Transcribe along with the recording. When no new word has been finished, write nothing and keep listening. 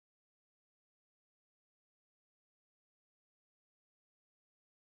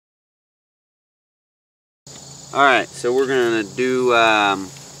Alright, so we're going to do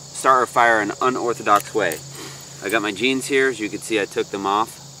start our fire an unorthodox way. I got my jeans here. As you can see, I took them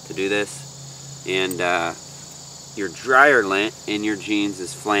off to do this. And your dryer lint in your jeans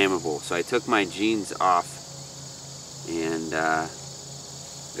is flammable. So I took my jeans off and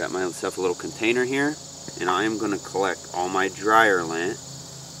got myself a little container here. And I am going to collect all my dryer lint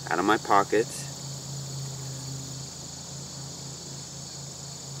out of my pockets.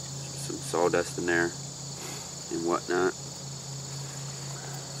 Some sawdust in there and whatnot.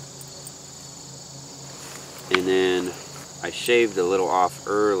 And then I shaved a little off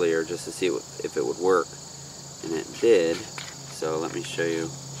earlier just to see if it would work, and it did. So let me show you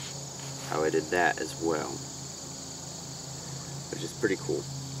how I did that as well, which is pretty cool.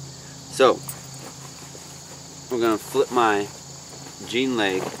 So we're gonna flip my jean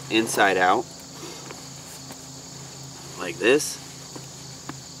leg inside out like this,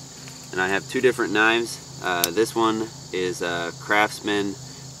 and I have two different knives. This one is a Craftsman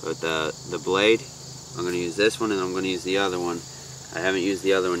with the blade. I'm going to use this one, and I'm going to use the other one. I haven't used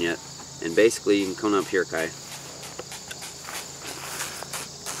the other one yet. And basically, you can come up here, Kai.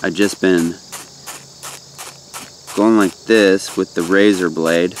 I've just been going like this with the razor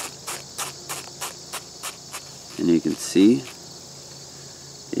blade. And you can see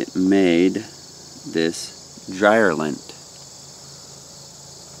it made this dryer lint.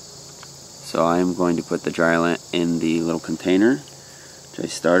 So I'm going to put the dryer lint in the little container, which I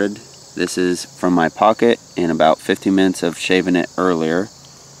started. This is from my pocket in about 15 minutes of shaving it earlier.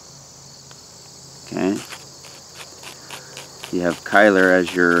 Okay. You have Kyler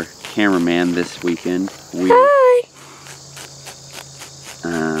as your cameraman this weekend. We are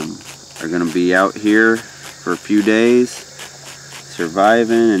going to be out here for a few days,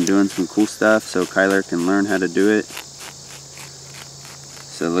 surviving and doing some cool stuff so Kyler can learn how to do it.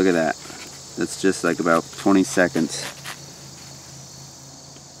 So look at that. That's just like about 20 seconds.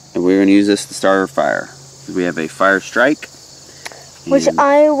 And we're going to use this to start our fire. We have a fire strike, which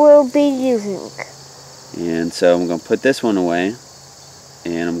I will be using. And so I'm going to put this one away,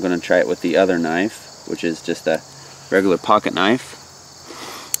 and I'm going to try it with the other knife, which is just a regular pocket knife.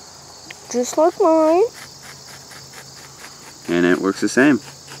 Just like mine. And it works the same.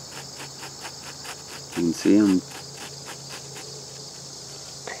 You can see them.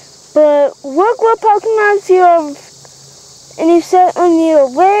 But look what pocket knives you have. And you set on your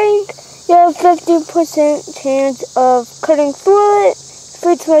leg, you have 50% chance of cutting through it if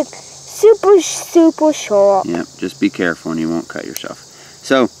it's like super sharp. Yep, just be careful and you won't cut yourself.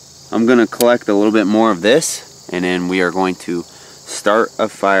 So I'm going to collect a little bit more of this, and then we are going to start a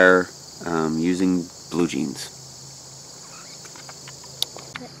fire using blue jeans.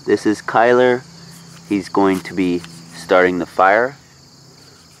 This is Kyler. He's going to be starting the fire.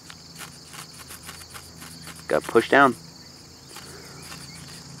 Got to push down.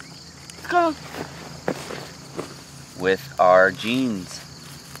 Go. With our jeans.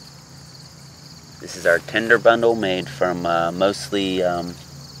 This is our tender bundle made from mostly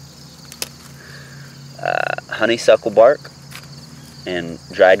honeysuckle bark and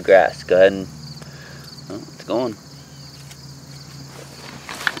dried grass. Go ahead and, oh, it's going.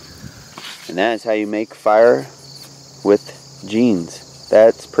 And that is how you make fire with jeans.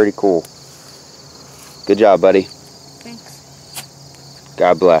 That's pretty cool. Good job, buddy. Thanks.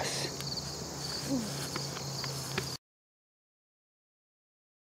 God bless.